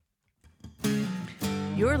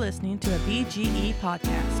You're listening to a BGE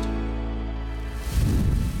podcast.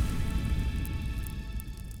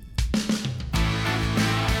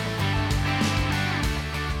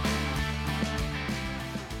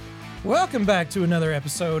 Welcome back to another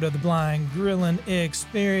episode of the Blind Grilling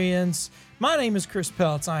Experience. My name is Chris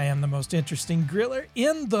Peltz. I am the most interesting griller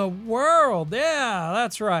in the world. Yeah,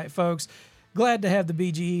 that's right, folks. Glad to have the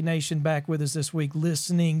BGE Nation back with us this week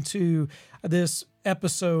listening to this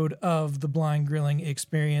episode of the Blind Grilling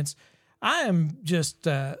Experience. I am just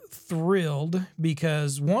thrilled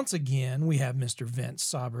because once again we have Mr. Vince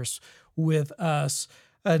Sabras with us,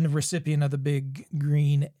 a recipient of the Big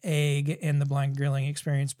Green Egg and the Blind Grilling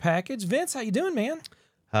Experience package. Vince, how you doing, man?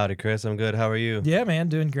 Howdy, Chris. I'm good. How are you? Yeah, man,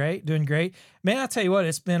 doing great. Man, I tell you what,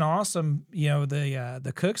 it's been awesome. You know,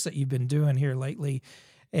 the cooks that you've been doing here lately,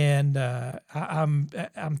 and I'm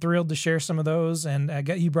thrilled to share some of those. And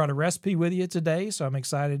you brought a recipe with you today, so I'm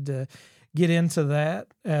excited to get into that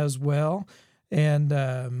as well. And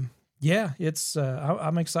I'm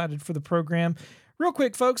excited for the program. Real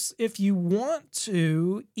quick, folks, if you want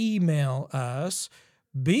to email us,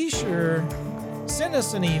 be sure send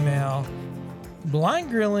us an email,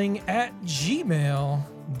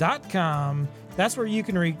 blindgrilling@gmail.com. That's where you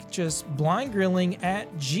can reach us,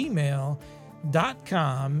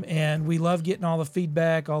 blindgrilling@gmail.com. And we love getting all the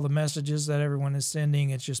feedback, all the messages that everyone is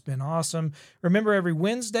sending. It's just been awesome. Remember, every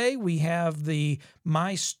Wednesday we have the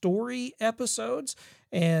My Story episodes,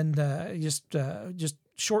 and just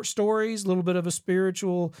short stories, a little bit of a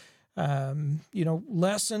spiritual,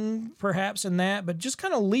 lesson perhaps in that, but just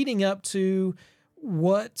kind of leading up to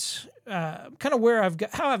what, kind of where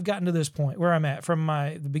how I've gotten to this point, where I'm at from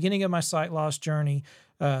the beginning of my sight loss journey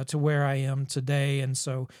to where I am today. And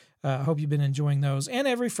so I hope you've been enjoying those. And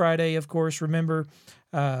every Friday, of course, remember,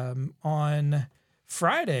 on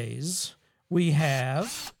Fridays, we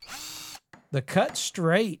have the Cut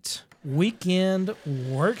Straight Weekend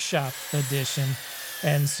Workshop Edition.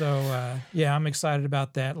 And so, I'm excited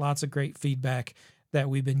about that. Lots of great feedback that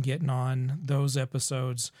we've been getting on those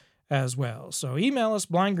episodes as well. So email us,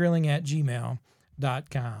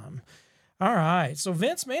 blindgrilling@gmail.com. All right. So,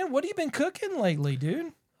 Vince, man, what have you been cooking lately,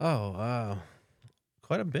 dude? Oh, wow.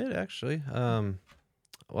 Quite a bit, actually. I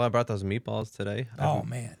brought those meatballs today. Man.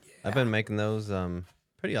 Yeah. I've been making those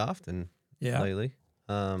pretty often lately.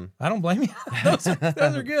 I don't blame you. those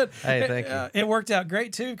are good. Hey, thank you. It worked out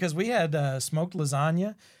great too because we had smoked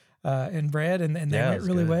lasagna and bread, and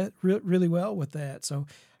they went really well with that. So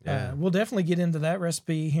we'll definitely get into that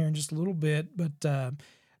recipe here in just a little bit. But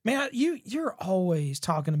man, you're always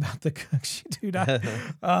talking about the cooks, dude.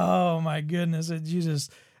 Oh my goodness,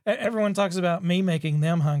 everyone talks about me making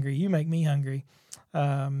them hungry. You make me hungry.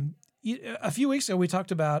 A few weeks ago, we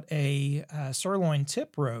talked about a sirloin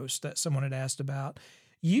tip roast that someone had asked about.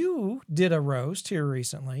 You did a roast here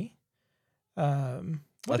recently. What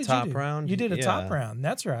did top you do? Round? You did a top round.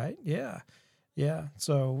 That's right. Yeah. Yeah.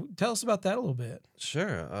 So tell us about that a little bit.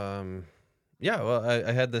 Sure. I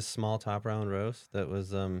had this small top round roast that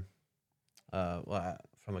was from a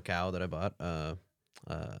cow that I bought.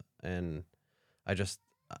 And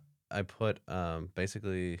I put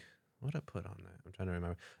basically, what did I put on that? I'm trying to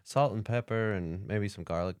remember. Salt and pepper and maybe some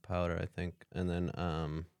garlic powder, I think. And then,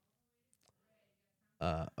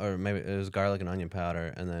 or maybe it was garlic and onion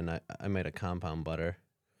powder. And then I made a compound butter.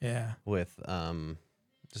 Yeah. With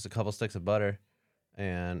just a couple sticks of butter,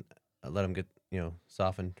 and I let them get,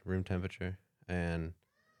 softened to room temperature, and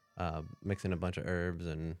mix in a bunch of herbs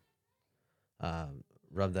and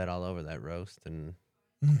rub that all over that roast, and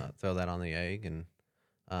throw that on the egg. And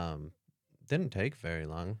didn't take very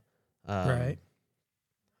long. Right.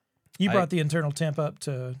 You brought the internal temp up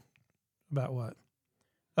to about what?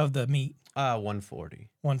 Of the meat? 140.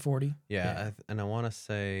 140? Yeah. And I want to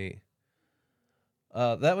say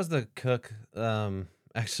that was the cook.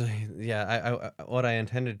 Actually, yeah, what I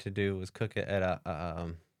intended to do was cook it at I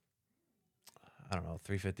don't know,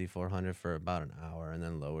 350, 400 for about an hour, and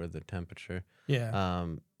then lower the temperature. Yeah.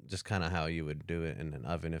 Just kind of how you would do it in an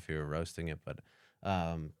oven if you were roasting it. But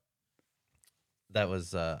that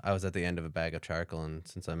was I was at the end of a bag of charcoal, and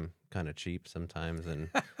since I'm kind of cheap sometimes, and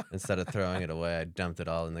instead of throwing it away, I dumped it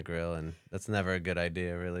all in the grill, and that's never a good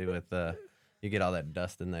idea, really. With you get all that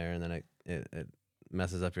dust in there, and then it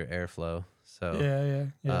messes up your airflow. So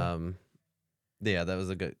that was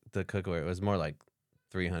the cookware. It was more like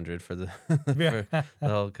 300 for the for the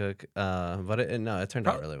whole cook. But it turned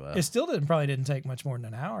out really well. It still probably didn't take much more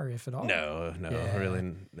than an hour, if at all. No,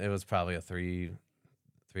 really. It was probably a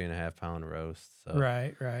 3.5 pound roast. So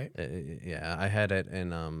Right. I had it in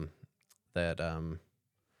that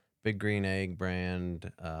Big Green Egg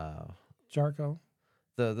brand. Charcoal.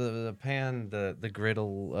 the pan, the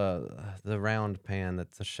griddle, the round pan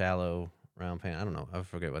that's a shallow round pan. I don't know. I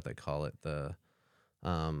forget what they call it. The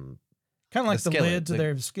Kind of like the skillet, lid to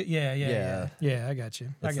their yeah. Yeah. Yeah, I got you.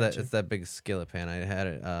 it's that big skillet pan. I had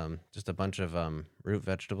it just a bunch of root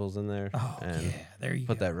vegetables in there. Oh, and yeah. There you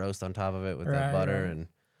put go. that roast on top of it with that Right, butter right. and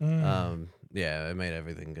Mm. yeah, it made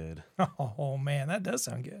everything good. Oh man, that does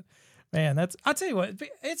sound good. Man, I tell you what,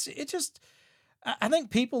 it just I think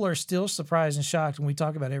people are still surprised and shocked when we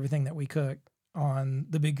talk about everything that we cook on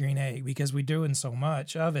the Big Green Egg because we're doing so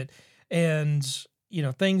much of it. And,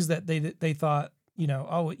 things that they thought,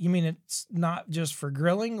 oh, you mean it's not just for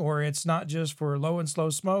grilling or it's not just for low and slow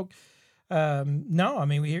smoke? No, I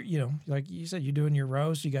mean, like you said, you're doing your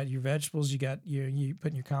roast, you got your vegetables, you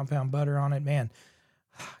putting your compound butter on it, man.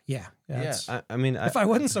 Yeah. I mean, If I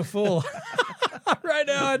wasn't so full right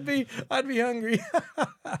now, I'd be hungry.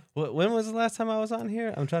 when was the last time I was on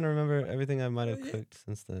here? I'm trying to remember everything I might have cooked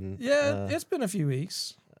since then. Yeah, it's been a few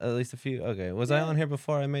weeks. At least a few. Okay, was I on here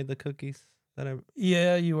before I made the cookies?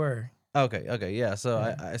 Yeah, you were. Okay, yeah. So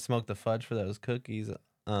Yeah. I smoked the fudge for those cookies.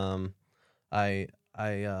 I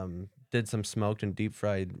did some smoked and deep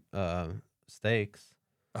fried steaks.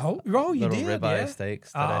 Oh, you little did, ribeye yeah.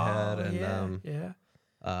 steaks that I had, Oh, and yeah.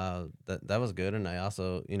 that was good. And I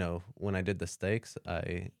also, when I did the steaks,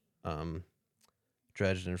 I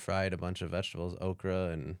dredged and fried a bunch of vegetables, okra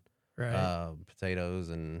and Right. potatoes,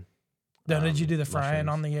 and Now, did you do the frying mushrooms.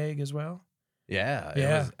 on the egg as well? Yeah, it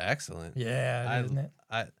Yeah. was excellent. Yeah, isn't it?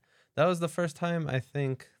 That was the first time I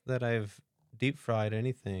think that I've deep fried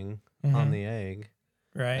anything Mhm. on the egg,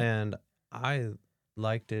 Right. and I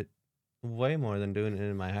liked it way more than doing it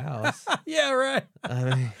in my house. Yeah, right. I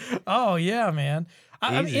mean, Oh, yeah, man.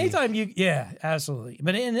 I mean, Easy. anytime yeah, absolutely.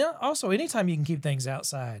 But also anytime you can keep things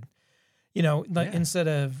outside, like Yeah. instead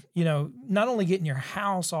of, not only getting your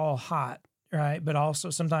house all hot, right, but also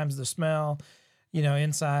sometimes the smell,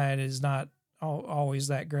 inside is not always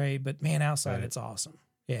that great, but man, outside Right. it's awesome.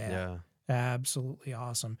 Yeah, yeah. absolutely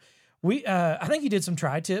awesome. I think you did some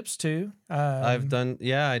tri-tips too. I've done,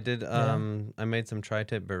 I did. yeah. I made some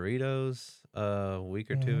tri-tip burritos a week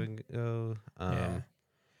or two ago. Yeah.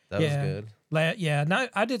 That was Yeah. good. Yeah, no,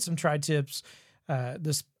 I did some tri-tips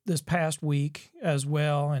this past week as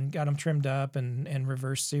well, and got them trimmed up and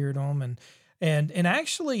reverse seared them, and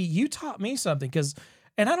actually you taught me something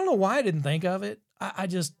and I don't know why I didn't think of it. I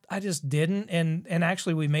just didn't, and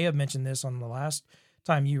actually we may have mentioned this on the last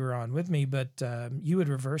time you were on with me, but you had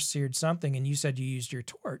reverse seared something, and you said you used your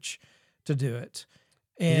torch to do it.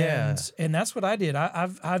 And that's what I did.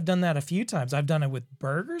 I've done that a few times. I've done it with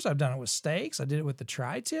burgers. I've done it with steaks. I did it with the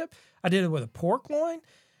tri-tip. I did it with a pork loin.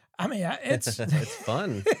 I mean, it's It's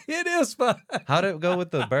fun. it is fun. How did it go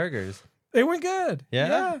with the burgers? It went good.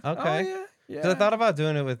 Yeah? Oh, Okay. yeah. Yeah. 'Cause I thought about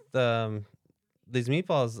doing it with these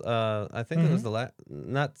meatballs. I think it was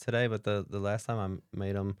Mm-hmm. not today, but the last time I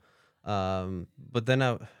made them. But then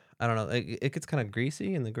I don't know. It gets kind of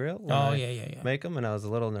greasy in the grill. When I Yeah. make them, and I was a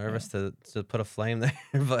little nervous to put a flame there,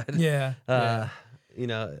 but Yeah. yeah.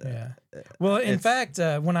 Yeah. Well, in fact,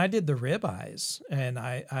 when I did the ribeyes and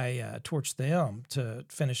I torched them to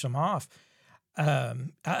finish them off,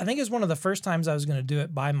 I think it was one of the first times I was going to do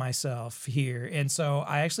it by myself here. And so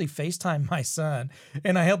I actually FaceTimed my son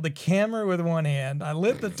and I held the camera with one hand. I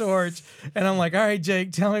lit the torch and I'm like, all right,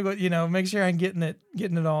 Jake, tell me what, make sure I'm getting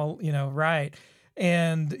it all, right.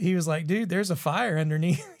 And he was like, dude, there's a fire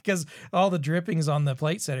underneath because all the drippings on the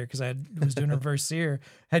plate setter, because I was doing reverse sear,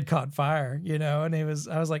 had caught fire, and I was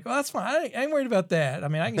like, well, that's fine. I ain't worried about that. I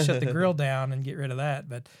mean, I can shut the grill down and get rid of that.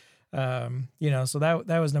 But, so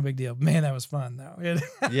that was no big deal. Man, that was fun though.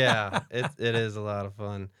 Yeah, it is a lot of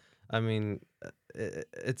fun. I mean,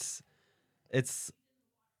 it's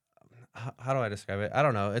how do I describe it? I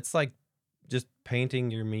don't know. It's like just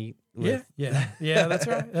painting your meat. With, Yeah. That's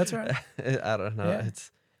right. That's right. I don't know.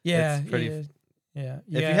 Yeah. It's pretty. If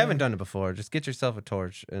you haven't done it before, just get yourself a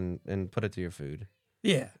torch and put it to your food.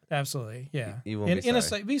 Yeah, absolutely. Yeah, You won't be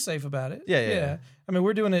sorry. be safe about it. Yeah. I mean,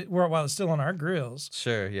 we're doing it while it's still on our grills.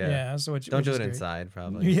 Sure. Yeah. Yeah. So Don't do it great. inside,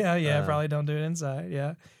 probably. Yeah. Probably don't do it inside.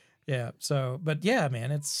 Yeah. So, but yeah,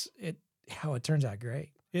 man, it turns out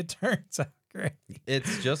great. It turns out great.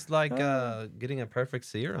 It's just like getting a perfect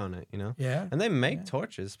sear on it, Yeah. And they make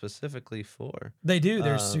torches specifically for. They do.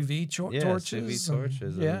 There's sous vide Sous torches. vide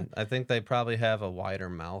torches. Yeah. And I think they probably have a wider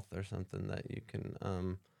mouth or something that you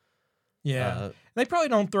can. Yeah. They probably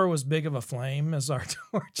don't throw as big of a flame as our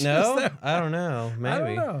torches. No, I don't know.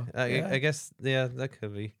 Maybe. know. I guess. Yeah, that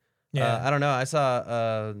could be. Yeah. I don't know. I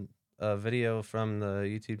saw a video from the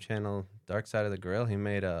YouTube channel Dark Side of the Grill. He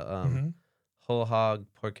made a whole hog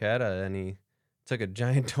porchetta, and took a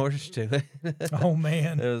giant torch to it. Oh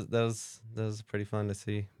man. That was pretty fun to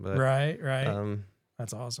see. But Right. um,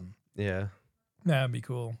 That's awesome. yeah, That'd be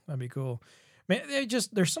cool. Man,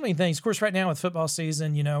 there's so many things. Of course, right now with football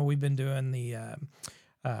season, we've been doing the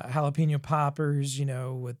jalapeno poppers,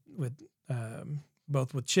 with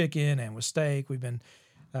both with chicken and with steak. We've been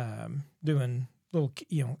doing little,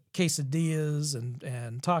 quesadillas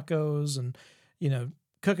and tacos and,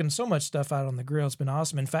 cooking so much stuff out on the grill. It's been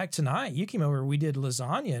awesome. In fact, tonight you came over, we did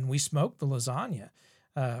lasagna and we smoked the lasagna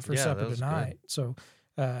for Yeah, supper that was tonight. So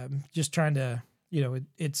just trying to,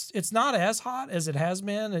 it's not as hot as it has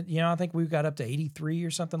been. I think we've got up to 83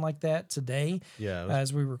 or something like that today yeah,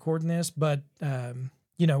 as we recording this. But,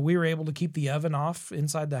 we were able to keep the oven off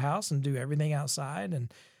inside the house and do everything outside.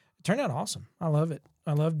 And it turned out awesome. I love it.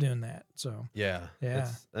 I love doing that. So, yeah. Yeah.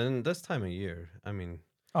 And this time of year, I mean,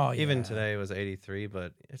 oh, yeah. even today was 83,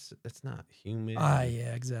 but it's not humid.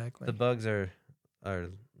 Yeah, exactly. The bugs are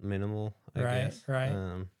minimal, I guess.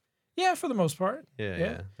 Right. Yeah, for the most part.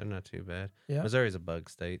 Yeah, they're not too bad. Yeah. Missouri's a bug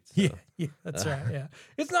state. So. Yeah, that's right. Yeah,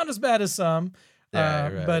 it's not as bad as some,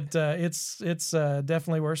 Right. but it's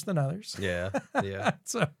definitely worse than others. Yeah.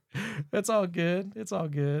 So it's all good.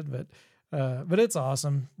 But it's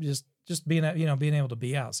awesome. Just being able to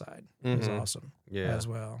be outside is Mhm. awesome. Yeah. As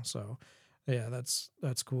well. So yeah, that's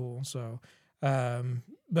cool. So, yeah,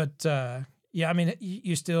 I mean,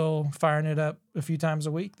 you still firing it up a few times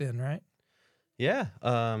a week then, right? Yeah.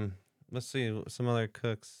 Let's see some other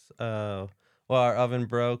cooks. Our oven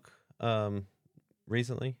broke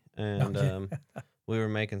recently, and Okay. we were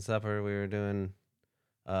making supper. We were doing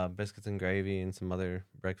biscuits and gravy and some other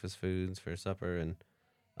breakfast foods for supper, and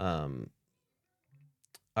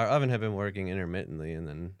our oven had been working intermittently, and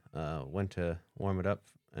then went to warm it up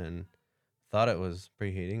and thought it was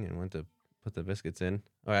preheating, and went to put the biscuits in.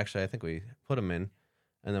 Or actually, I think we put them in,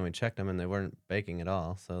 and then we checked them, and they weren't baking at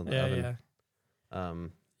all. So the oven.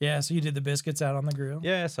 Yeah, so you did the biscuits out on the grill?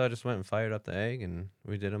 Yeah, so I just went and fired up the egg, and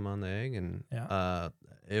we did them on the egg, and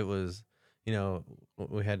it was,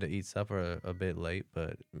 we had to eat supper a bit late,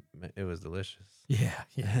 but it was delicious.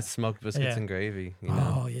 Yeah. Smoked biscuits Yeah. and gravy.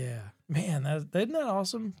 Oh yeah, man, isn't that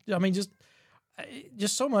awesome? I mean, just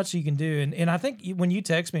so much you can do, and I think when you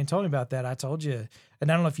text me and told me about that, I told you,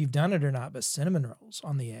 and I don't know if you've done it or not, but cinnamon rolls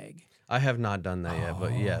on the egg. I have not done that yet,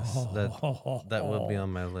 but yes, that will be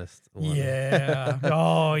on my list. one day. Yeah.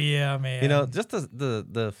 Oh yeah, man. Just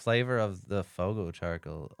the flavor of the Fogo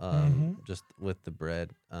charcoal, just with the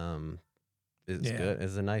bread, is Yeah. good.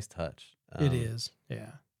 It's a nice touch. It is.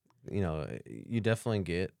 Yeah. You definitely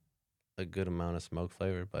get a good amount of smoke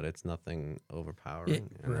flavor, but it's nothing overpowering.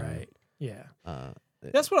 Right. Yeah.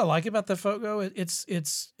 It- That's what I like about the Fogo.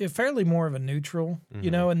 It's fairly more of a neutral,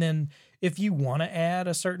 Mhm. and then if you want to add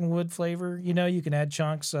a certain wood flavor, you can add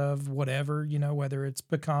chunks of whatever, whether it's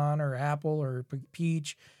pecan or apple or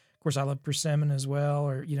peach. Of course, I love persimmon as well,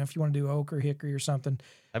 or if you want to do oak or hickory or something.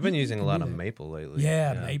 I've been you using a can lot do of that. maple lately.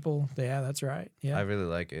 Yeah, maple. Yeah, that's right. Yeah. I really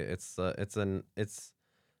like it. It's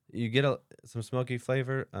you get some smoky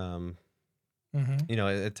flavor. Mm-hmm.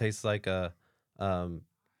 It tastes like a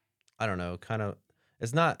I don't know, kind of.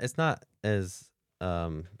 It's not as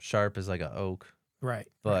sharp as like an oak, Right.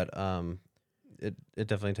 but it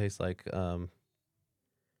definitely tastes like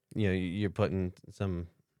you're putting some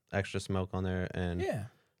extra smoke on there, and Yeah.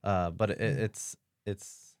 but it's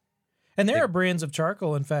And there are brands of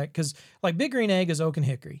charcoal, in fact, because like Big Green Egg is oak and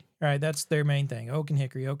hickory, right? That's their main thing, oak and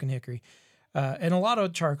hickory. And a lot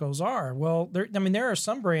of charcoals are. Well, there are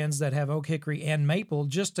some brands that have oak, hickory, and maple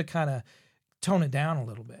just to kind of tone it down a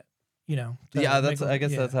little bit, to yeah, make I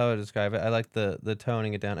guess yeah. that's how I describe it. I like the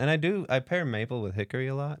toning it down, and I pair maple with hickory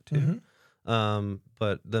a lot too. Mhm.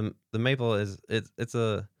 But the maple it's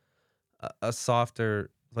a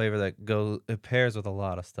softer flavor that it pairs with a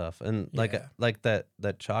lot of stuff, and Yeah. like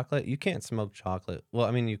that chocolate. You can't smoke chocolate. Well,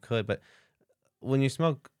 I mean you could, but when you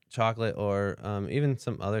smoke chocolate or even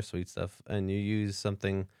some other sweet stuff, and you use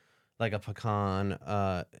something like a pecan,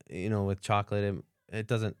 with chocolate, it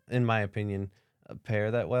doesn't, in my opinion,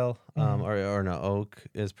 pair that well. Or no, oak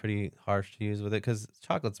is pretty harsh to use with it because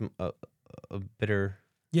chocolate's a bitter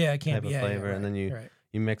Yeah, it can't type be of yeah, flavor, yeah, and then right.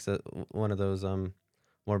 you mix one of those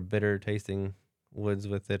more bitter tasting woods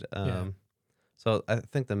with it. So I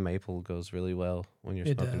think the maple goes really well when you're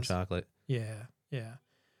It smoking does. chocolate. Yeah,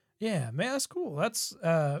 man, that's cool. That's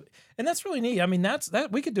and that's really neat. I mean, that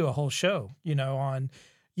we could do a whole show, on,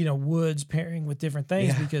 woods pairing with different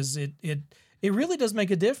things Yeah. because it really does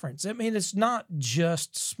make a difference. I mean, it's not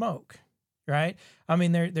just smoke, right? I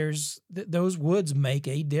mean, there's those woods make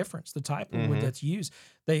a difference. The type of wood Mhm. that's used,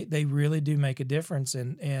 they really do make a difference.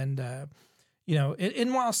 And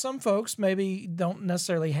And while some folks maybe don't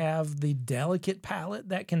necessarily have the delicate palate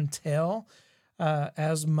that can tell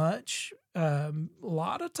as much, a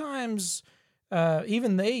lot of times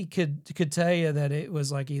even they could tell you that it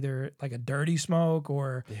was like either like a dirty smoke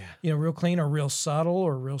or real clean or real subtle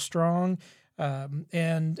or real strong,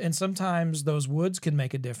 and sometimes those woods can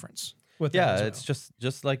make a difference with that as well. It's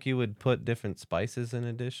just like you would put different spices in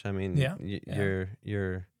a dish. I mean, the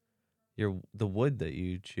wood that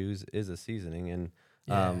you choose is a seasoning, and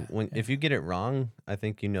if you get it wrong, I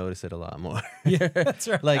think you notice it a lot more. Yeah, that's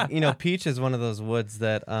right. Like, peach is one of those woods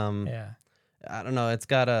that I don't know, it's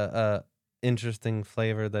got a interesting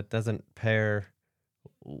flavor that doesn't pair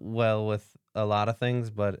well with a lot of things,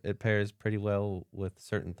 but it pairs pretty well with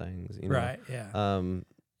certain things, Right, yeah.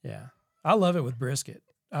 I love it with brisket.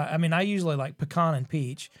 I mean, I usually like pecan and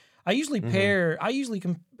peach. I usually pair,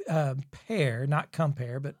 not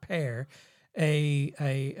compare, but pair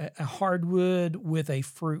a hardwood with a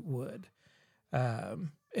fruit wood. So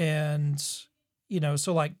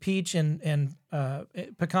like peach and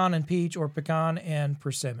pecan and peach, or pecan and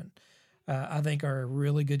persimmon, I think are a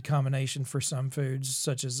really good combination for some foods,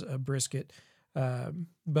 such as a brisket.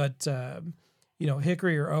 But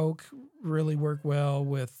hickory or oak really work well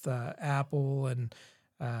with apple and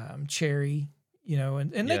cherry,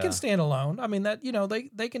 and they can stand alone. I mean, that,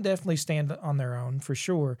 they can definitely stand on their own for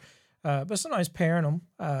sure. But sometimes pairing them,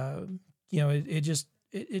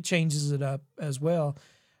 it changes it up as well.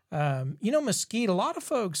 Mesquite, a lot of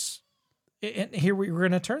folks, and here we're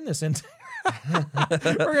going to turn this into,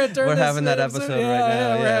 we're having that episode right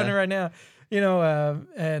now. We're having it right now.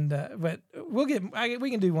 But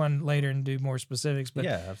we can do one later and do more specifics. But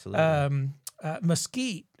yeah, absolutely.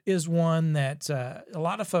 Mesquite is one that a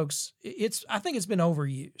lot of folks, I think it's been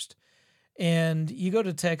overused. And you go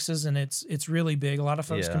to Texas and it's really big. A lot of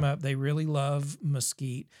folks come up, they really love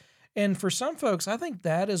mesquite. And for some folks, I think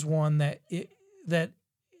that is one that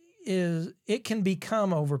it can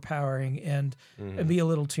become overpowering and be a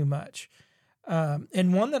little too much.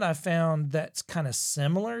 And one that I found that's kind of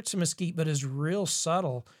similar to mesquite but is real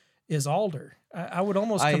subtle is alder. I would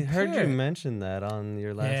almost compare heard you mention that on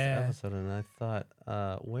your last episode, and I thought,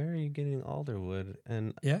 where are you getting alder wood?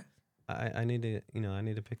 And I need to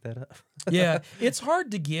pick that up. Yeah, it's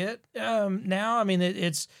hard to get now. I mean,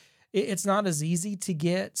 it's not as easy to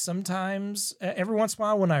get sometimes. Every once in a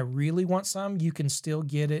while, when I really want some, you can still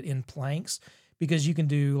get it in planks, because you can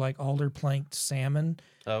do like alder planked salmon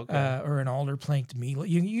or an alder planked meat.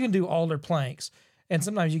 You can do alder planks, and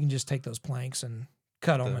sometimes you can just take those planks and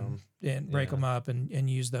cut them and break them up and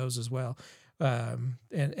use those as well.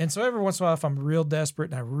 And so every once in a while, if I'm real desperate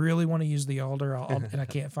and I really want to use the alder, and I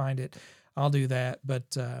can't find it, I'll do that.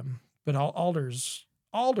 But alder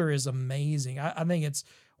is amazing. I think it's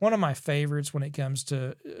one of my favorites when it comes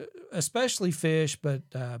to especially fish, but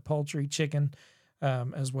poultry, chicken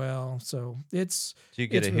as well. So it's. Do you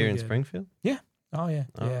get it really here in good. Springfield? Yeah. Oh yeah.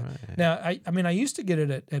 All yeah. right. Now I used to get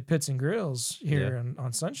it at Pits and Grills here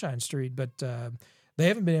on Sunshine Street, but they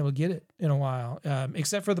haven't been able to get it in a while,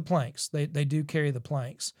 except for the planks. They do carry the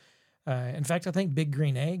planks. In fact, I think Big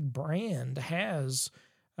Green Egg brand has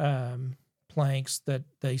planks that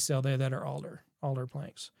they sell there that are alder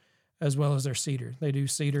planks, as well as their cedar. They do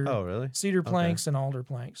cedar. Oh, really? Cedar planks and alder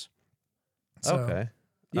planks. So, okay.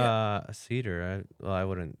 Yeah. Cedar. I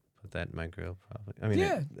wouldn't put that in my grill, probably. I mean,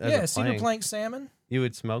 cedar plank salmon. You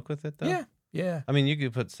would smoke with it, though? Yeah. I mean, you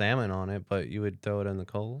could put salmon on it, but you would throw it in the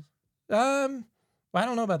coals? I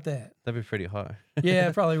don't know about that. That'd be pretty hard. Yeah,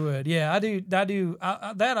 it probably would. Yeah, I do.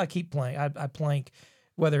 That I keep plank. I plank,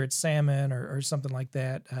 whether it's salmon or something like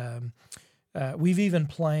that. We've even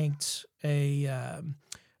planked a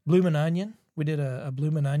bloomin' onion. We did a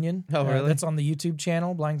bloomin' onion. Oh, really? That's on the YouTube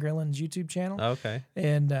channel, Blind Grilling's YouTube channel. Okay.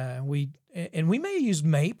 And we may use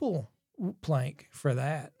maple plank for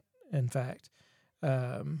that. In fact,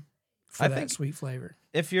 for that sweet flavor.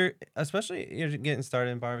 If you're getting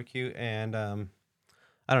started in barbecue, and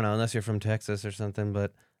I don't know, unless you're from Texas or something,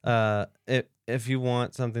 but if you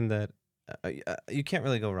want something that you can't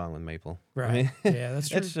really go wrong with maple, right? I mean, Yeah, that's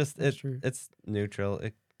true. It's just it's neutral.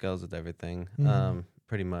 It goes with everything,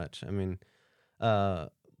 pretty much. I mean,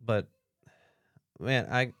 but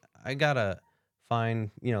man, I gotta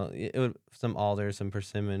find some alder, some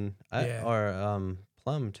persimmon, or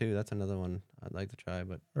plum too. That's another one I'd like to try,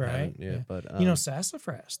 but right, but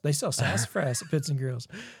sassafras. They sell sassafras at Pits and Grills.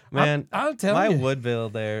 Man, I'll tell you, my wood bill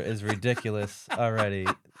there is ridiculous already.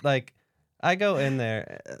 Like, I go in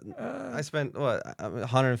there. I Uh, spent what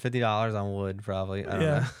 $150 on wood, probably. I don't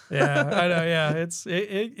yeah, know. yeah, I know. Yeah,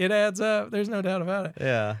 it adds up. There's no doubt about it.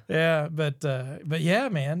 Yeah, Yeah, but yeah,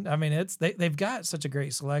 man. I mean, they've got such a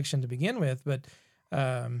great selection to begin with, but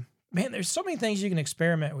man, there's so many things you can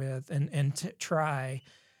experiment with and try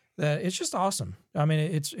that it's just awesome. I mean,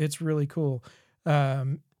 it's really cool.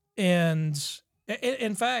 And in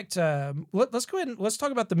fact, let's go ahead and let's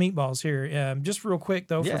talk about the meatballs here. Just real quick,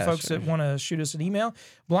 though, for Yeah, folks sure. that want to shoot us an email,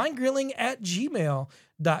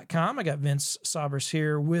 blindgrilling@gmail.com. I got Vince Sabres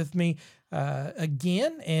here with me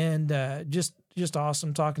again, and just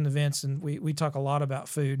awesome talking to Vince. And we talk a lot about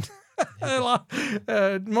food.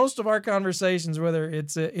 Most of our conversations, whether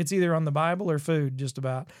it's either on the Bible or food, just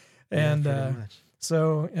about. And pretty much.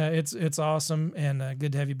 so it's awesome and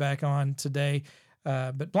good to have you back on today.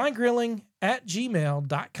 But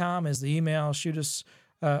blindgrilling@gmail.com is the email. Shoot us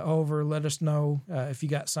over. Let us know if you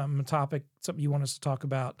got a topic, something you want us to talk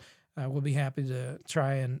about. We'll be happy to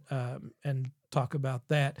try and talk about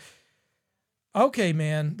that. Okay,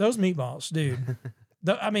 man, those meatballs, dude.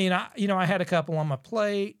 I had a couple on my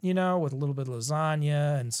plate, with a little bit of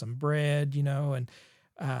lasagna and some bread, and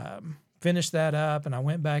finished that up. And I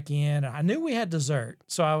went back in. And I knew we had dessert,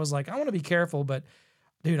 so I was like, I want to be careful, but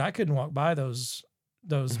dude, I couldn't walk by those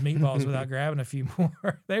meatballs without grabbing a few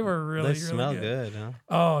more. They were really, They smell really good. good, huh?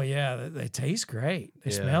 Oh yeah, they taste great.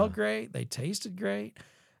 They smell Yeah. great. They tasted great.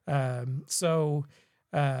 So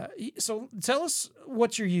tell us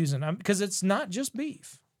what you're using, because it's not just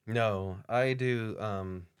beef. No, I do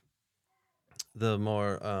the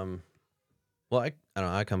more well, I don't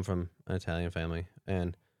know, I come from an Italian family,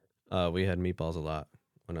 and we had meatballs a lot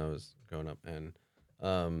when I was growing up, and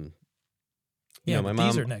Yeah, my but mom,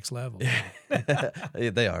 these are next level.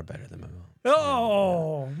 they are better than my mom.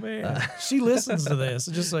 Oh man, she listens to this.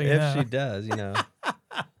 Just so you If know. she does,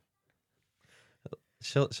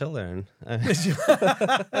 she'll learn.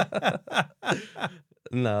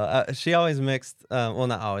 No, she always mixed. Well,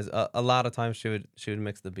 not always. A lot of times she would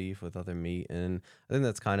mix the beef with other meat, and I think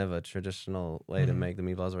that's kind of a traditional way to Mhm. make the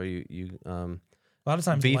meatballs, where you A lot of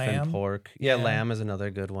times beef lamb. and pork. Yeah, Yeah. lamb is another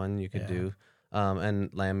good one you could Yeah. do.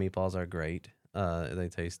 And lamb meatballs are great. They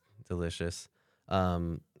taste delicious.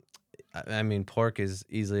 I mean, pork is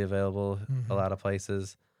easily available Mhm. a lot of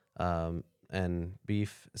places. And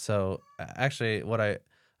beef. So actually, what I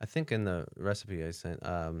think in the recipe I sent,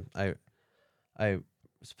 I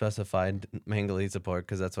specified Mangalitsa pork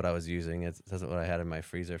because that's what I was using. That's what I had in my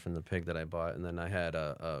freezer from the pig that I bought, and then I had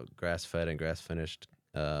a grass-fed and grass-finished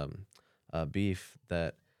beef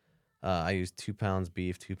that I used 2 pounds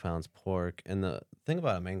beef, 2 pounds pork. And the thing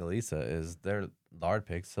about a Mangalitsa is they're lard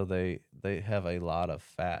pigs, so they have a lot of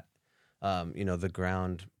fat. The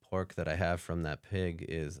ground pork that I have from that pig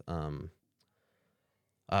is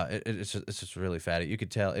it's just really fatty. You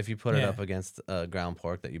could tell if you put it Yeah. up against ground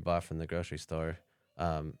pork that you bought from the grocery store.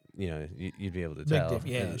 You'd be able to Big tell. diff-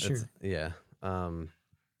 yeah, It's- sure. Yeah.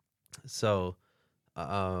 So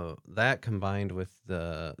that combined with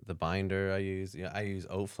the binder I use, I use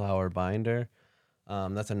oat flour binder.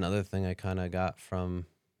 That's another thing I kind of got from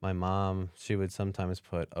my mom. She would sometimes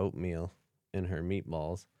put oatmeal in her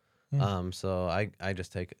meatballs. So I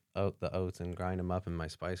just take the oats and grind them up in my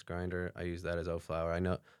spice grinder. I use that as oat flour.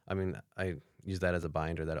 I use that as a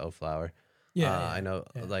binder, that oat flour. Yeah, I know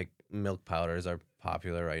yeah. like milk powders are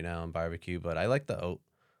popular right now in barbecue, but I like the oat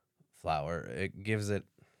flour. It gives it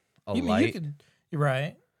a light. You're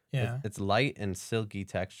right. Yeah. It's light and silky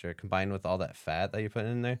texture combined with all that fat that you put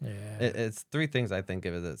in there. Yeah. It's three things I think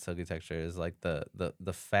of as that silky texture is like the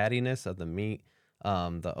fattiness of the meat,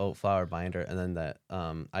 the oat flour binder, and then that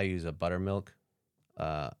I use a buttermilk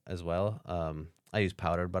as well. I use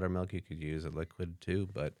powdered buttermilk. You could use a liquid too,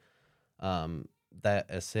 but that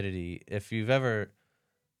acidity. If you've ever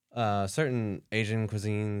certain Asian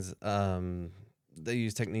cuisines, they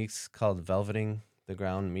use techniques called velveting the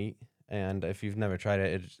ground meat. And if you've never tried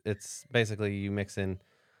it, it's basically you mix in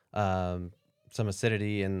some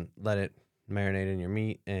acidity and let it marinate in your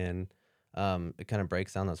meat, and it kind of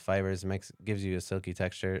breaks down those fibers, gives you a silky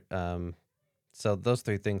texture. So those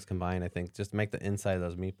three things combined, I think, just make the inside of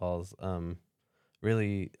those meatballs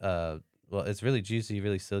really it's really juicy,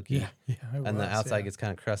 really silky, Yeah. and the outside gets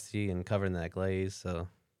kind of crusty and covered in that glaze. So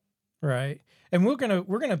right. And we're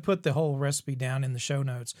gonna put the whole recipe down in the show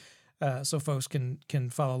notes. So folks can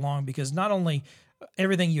follow along, because not only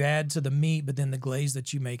everything you add to the meat, but then the glaze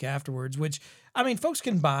that you make afterwards, which, I mean, folks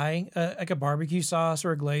can buy like a barbecue sauce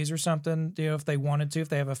or a glaze or something, if they wanted to, if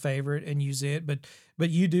they have a favorite, and use it. But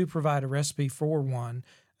you do provide a recipe for one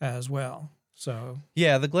as well. So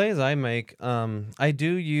yeah, the glaze I make, I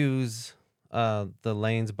do use the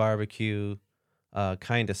Lane's barbecue,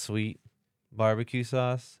 kind of sweet barbecue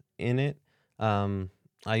sauce in it.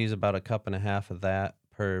 I use about 1.5 cups of that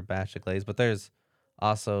per batch of glaze, but there's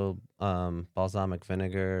also balsamic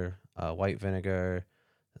vinegar, white vinegar,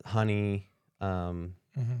 honey, and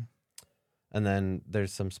then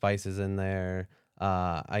there's some spices in there.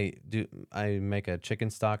 I make a chicken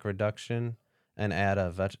stock reduction and add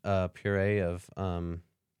a puree of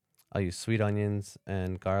I'll use sweet onions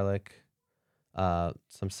and garlic,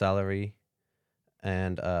 some celery,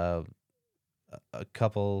 and a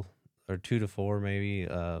couple or 2 to 4 maybe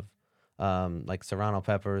of like serrano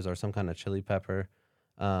peppers or some kind of chili pepper.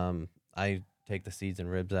 I take the seeds and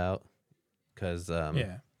ribs out because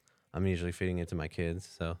I'm usually feeding it to my kids.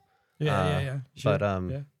 So Sure. But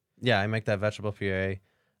I make that vegetable puree.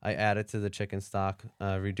 I add it to the chicken stock,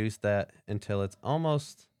 reduce that until it's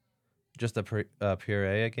almost just a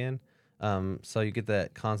puree again. So you get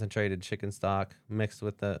that concentrated chicken stock mixed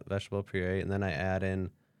with the vegetable puree, and then I add in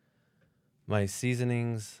my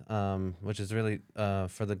seasonings, which is really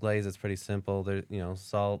for the glaze. It's pretty simple. There,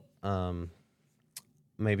 salt,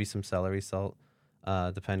 maybe some celery salt,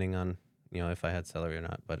 depending on if I had celery or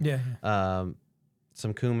not. But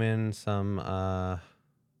some cumin, some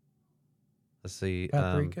let's see,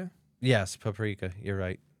 Paprika. Yes, paprika. You're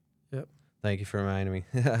right. Yep. Thank you for reminding me.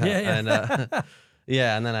 And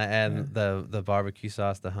and then I add the barbecue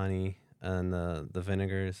sauce, the honey, and the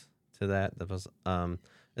vinegars to that.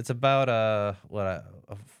 It's about a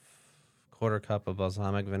 1/4 cup of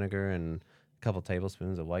balsamic vinegar and a couple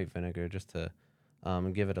tablespoons of white vinegar just to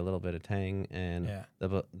give it a little bit of tang. And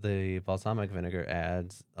the balsamic vinegar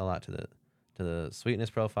adds a lot to the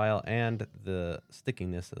sweetness profile and the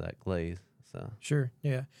stickiness of that glaze. So sure,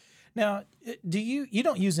 yeah. Now, you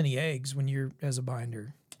don't use any eggs when you're as a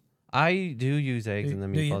binder? I do use eggs in the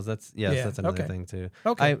meatballs. That's another thing too.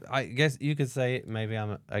 Okay. I guess you could say maybe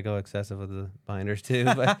I go excessive with the binders too,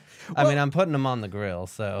 but I mean I'm putting them on the grill,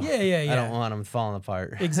 so I don't want them falling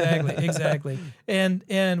apart. Exactly.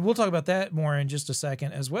 And we'll talk about that more in just a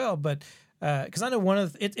second as well. But because I know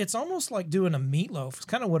it's almost like doing a meatloaf. It's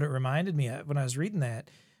kind of what it reminded me of when I was reading that.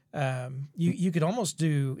 You could almost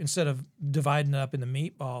do, instead of dividing it up into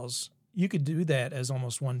meatballs, you could do that as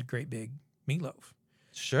almost one great big meatloaf.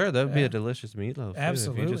 Sure, that would be a delicious meatloaf.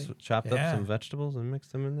 Absolutely. Too, if you just chopped up some vegetables and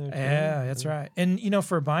mixed them in there. Yeah, that's right. And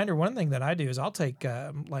for a binder, one thing that I do is I'll take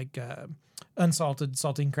unsalted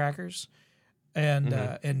saltine crackers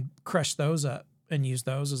and crush those up and use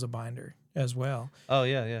those as a binder as well. Oh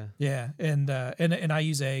yeah. Yeah, and I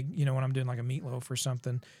use egg, when I'm doing like a meatloaf or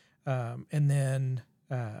something, and then.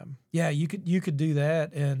 You could do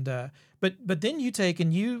that, and but then you take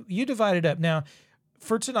and you divide it up. Now,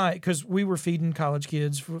 for tonight, because we were feeding college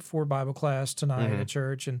kids for Bible class tonight at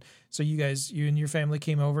church, and so you and your family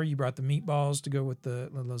came over. You brought the meatballs to go with the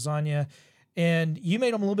lasagna, and you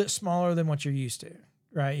made them a little bit smaller than what you're used to,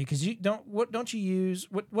 right? Because don't you use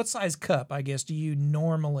what size cup, I guess, do you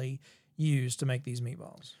normally use to make these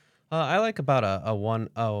meatballs? I like about a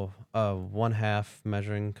 1/2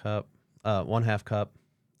 measuring cup, 1/2 cup.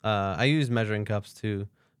 I use measuring cups to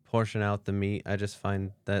portion out the meat. I just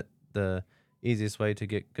find that the easiest way to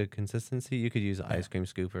get good consistency. You could use an ice cream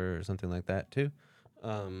scooper or something like that too.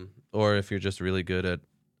 Or if you're just really good at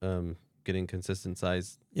getting consistent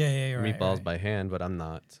size meatballs by hand, but I'm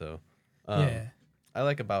not. So I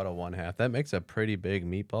like about a 1/2. That makes a pretty big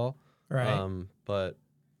meatball. Right. But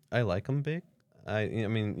I like them big. I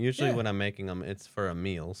mean, usually when I'm making them, it's for a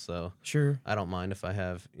meal, so sure, I don't mind if I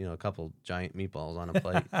have a couple giant meatballs on a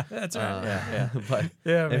plate. That's right. But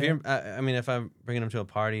if I'm bringing them to a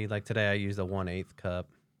party like today, I used a 1/8 cup,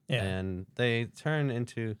 and they turn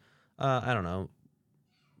into I don't know.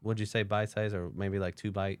 Would you say bite size or maybe like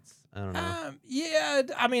 2 bites? I don't know.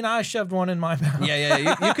 I mean, I shoved one in my mouth.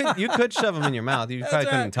 You could shove them in your mouth. You probably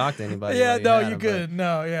couldn't talk to anybody. Yeah, no, you couldn't.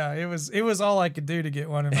 No, yeah, it was all I could do to get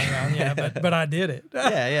one in my mouth. Yeah, but I did it.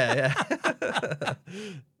 Yeah.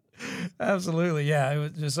 Absolutely, yeah.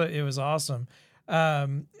 It was awesome,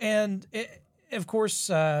 of course,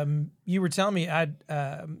 you were telling me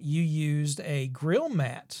you used a grill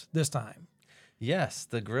mat this time. Yes,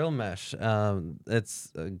 the grill mesh.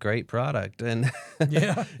 It's a great product, and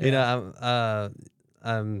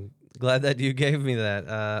I'm glad that you gave me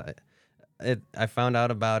that. I found out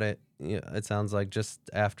about it. It sounds like just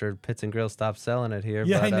after Pits and Grill stopped selling it here.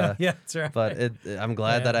 Yeah, but, I know. Yeah, that's right. But I'm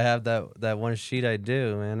glad that I have that one sheet. I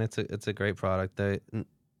do, man. It's a great product. They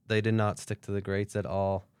did not stick to the grates at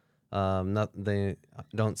all. They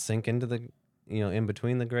don't sink into the in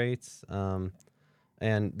between the grates.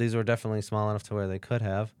 And these were definitely small enough to where they could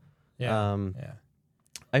have.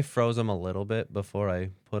 I froze them a little bit before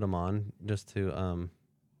I put them on, just to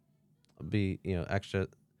be extra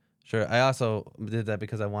sure. I also did that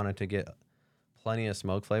because I wanted to get plenty of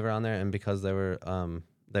smoke flavor on there, and because they were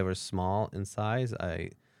small in size,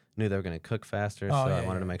 I knew they were going to cook faster, so I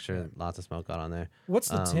wanted to make sure lots of smoke got on there. What's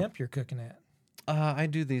the temp you're cooking at? I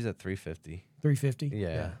do these at 350. 350.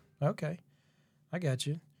 Yeah. Okay, I got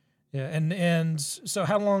you. Yeah, and so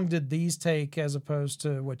how long did these take as opposed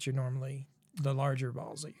to what you normally the larger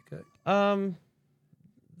balls that you cook?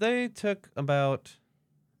 They took about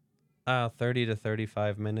 30 to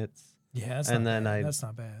 35 minutes. Yeah, that's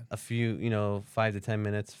not bad. A few, 5 to 10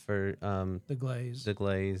 minutes for the glaze. The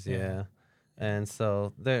glaze, yeah. And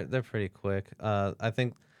so they're pretty quick. I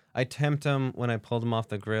think I temped them when I pulled them off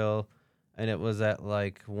the grill, and it was at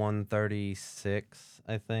like 136,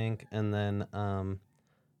 I think. And then,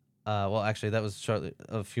 well, actually, that was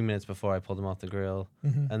a few minutes before I pulled them off the grill.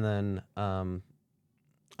 Mm-hmm. And then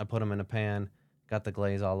I put them in a pan, got the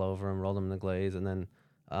glaze all over them, rolled them in the glaze, and then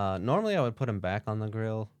normally I would put them back on the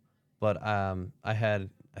grill, but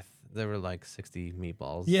there were like 60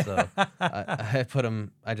 meatballs. Yeah. So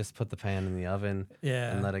I just put the pan in the oven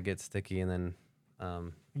and let it get sticky, and then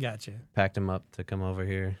Gotcha. packed them up to come over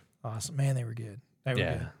here. Awesome. Man, they were good. That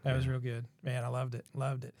was real good. Man, I loved it.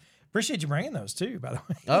 Appreciate you bringing those too, by the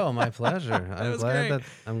way. Oh, my pleasure. I'm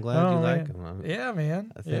glad you like them. Yeah,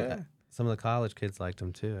 man. I think some of the college kids liked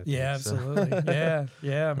them too. I think, absolutely. Yeah,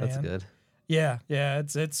 man. That's good. Yeah.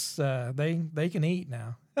 It's they can eat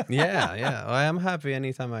now. Yeah. Well, I'm happy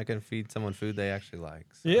anytime I can feed someone food they actually like.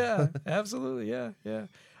 So. Yeah, absolutely. Yeah.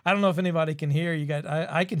 I don't know if anybody can hear you guys.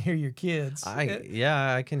 I can hear your kids.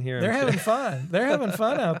 I can hear them. They're having fun. They're having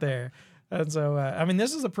fun out there. And so,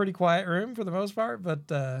 this is a pretty quiet room for the most part, but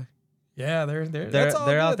they're out there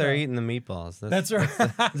eating the meatballs. That's right.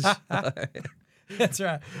 That's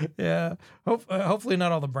right. Yeah. Hopefully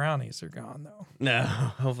not all the brownies are gone though. No,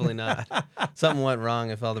 hopefully not. Something went wrong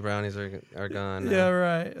if all the brownies are gone. Yeah,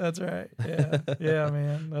 right. That's right. Yeah. Yeah,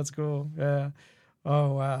 man. That's cool. Yeah.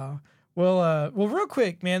 Oh, wow. Well, real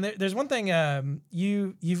quick, man, there's one thing, I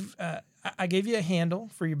gave you a handle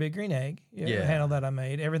for your Big Green Egg. A handle that I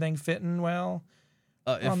made. Everything fitting well?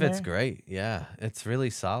 It fits great. Yeah. It's really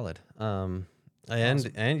solid. And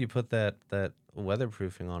you put that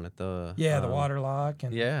weatherproofing on it, though. Yeah, the water lock.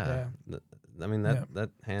 And that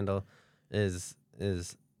handle is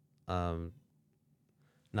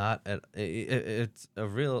not at it's a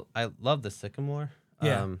real. I love the Sycamore.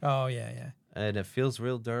 Yeah. And it feels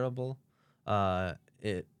real durable.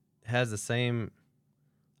 It has the same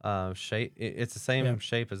shape. It's the same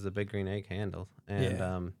shape as the Big Green Egg handle,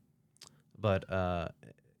 and but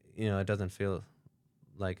it doesn't feel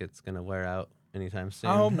like it's gonna wear out anytime soon.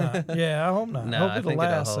 I hope not. Yeah, I hope not. No, I think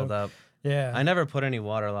it'll hold up. Yeah. I never put any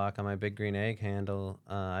water lock on my Big Green Egg handle.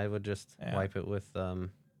 I would just wipe it with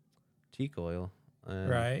teak oil.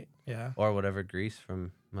 Right. Yeah. Or whatever grease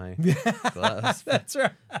from my gloves. That's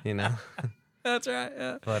right. That's right.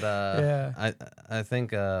 Yeah. But I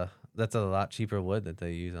think that's a lot cheaper wood that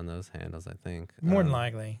they use on those handles. I think more than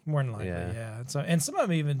likely. Yeah. So, and some of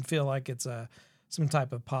them even feel like it's some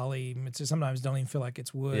type of poly. Sometimes don't even feel like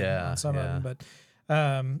it's wood on some of them.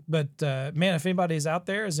 But man, if anybody's out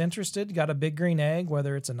there is interested, got a Big Green Egg,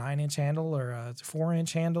 whether it's a 9-inch handle or a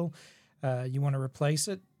 4-inch handle, you want to replace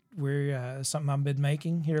it. We're something I've been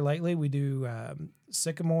making here lately. We do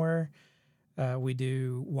sycamore, we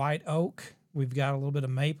do white oak. We've got a little bit of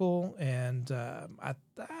maple, and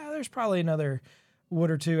there's probably another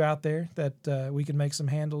wood or two out there that we can make some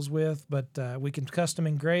handles with, but we can custom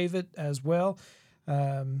engrave it as well.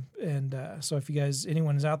 So if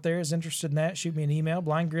anyone is out there is interested in that, shoot me an email,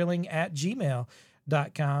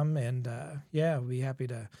 blindgrilling@gmail.com. And we'll be happy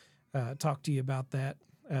to talk to you about that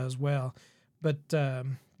as well. But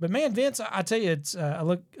man, Vince, I tell you,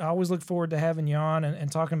 I always look forward to having you on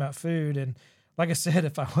and talking about food. And like I said,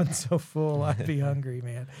 if I wasn't so full, I'd be hungry,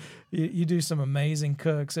 man. You do some amazing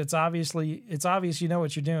cooks. It's obvious you know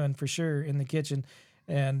what you're doing for sure in the kitchen.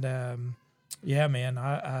 And yeah, man,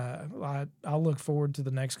 I'll look forward to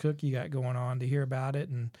the next cook you got going on to hear about it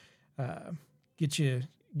and get you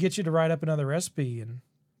to write up another recipe and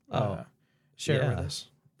share it with us.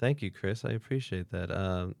 Thank you, Chris. I appreciate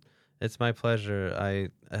that. It's my pleasure.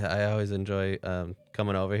 I always enjoy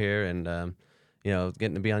coming over here and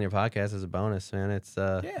getting to be on your podcast is a bonus, man. It's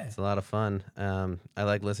a lot of fun. I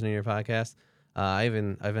like listening to your podcast. I've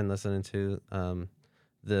been listening to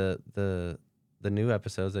the new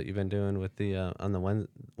episodes that you've been doing with the on the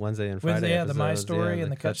Wednesday and Friday episodes. The My Story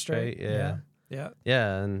and the Cut Straight. Yeah.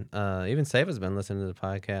 And even Seva's been listening to the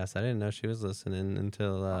podcast. I didn't know she was listening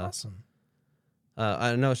until awesome.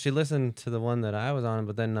 I know she listened to the one that I was on,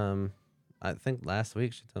 but then I think last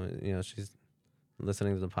week she told me, she's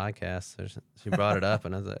listening to the podcast. So she brought it up,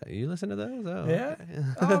 and I was like, "You listen to those? Oh, Yeah. okay."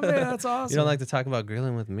 Oh man, that's awesome. You don't like to talk about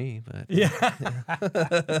grilling with me, but Yeah.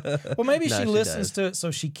 Well, maybe No, she she listens does. to it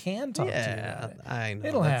so she can talk to you yeah, about it. I know.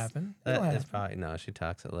 It'll That's- happen. that It'll is happen. probably no. She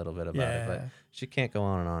talks a little bit about it, but Yeah. she can't go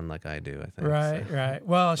on and on like I do. I think. Right, so. right.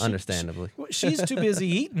 Well, Understandably. she's too busy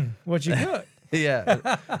eating what you cook.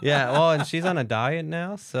 Yeah, yeah. Well, and she's on a diet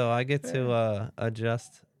now, so I get to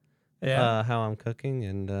adjust Yeah. how I'm cooking,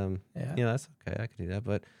 and Yeah. that's okay. I can do that,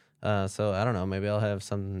 but so I don't know. Maybe I'll have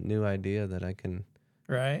some new idea that I can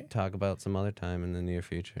Right. talk about some other time in the near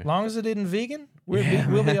future. As long as it isn't vegan, we'll be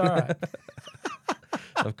man. all right.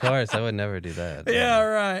 Of course, I would never do that. Yeah,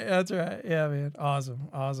 right. That's right. Yeah, man. Awesome.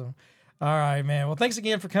 Awesome. All right, man. Well, thanks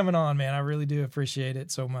again for coming on, man. I really do appreciate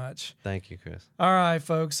it so much. Thank you, Chris. All right,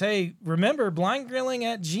 folks. Hey, remember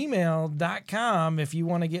blindgrilling@gmail.com if you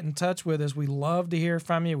want to get in touch with us. We love to hear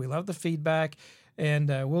from you. We love the feedback, and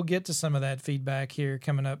we'll get to some of that feedback here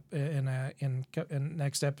coming up in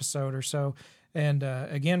next episode or so. And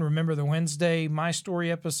again, remember the Wednesday My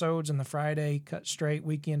Story episodes and the Friday Cut Straight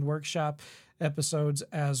Weekend Workshop episodes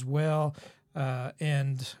as well.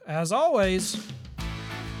 And as always,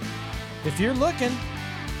 if you're looking,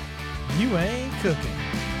 you ain't cooking.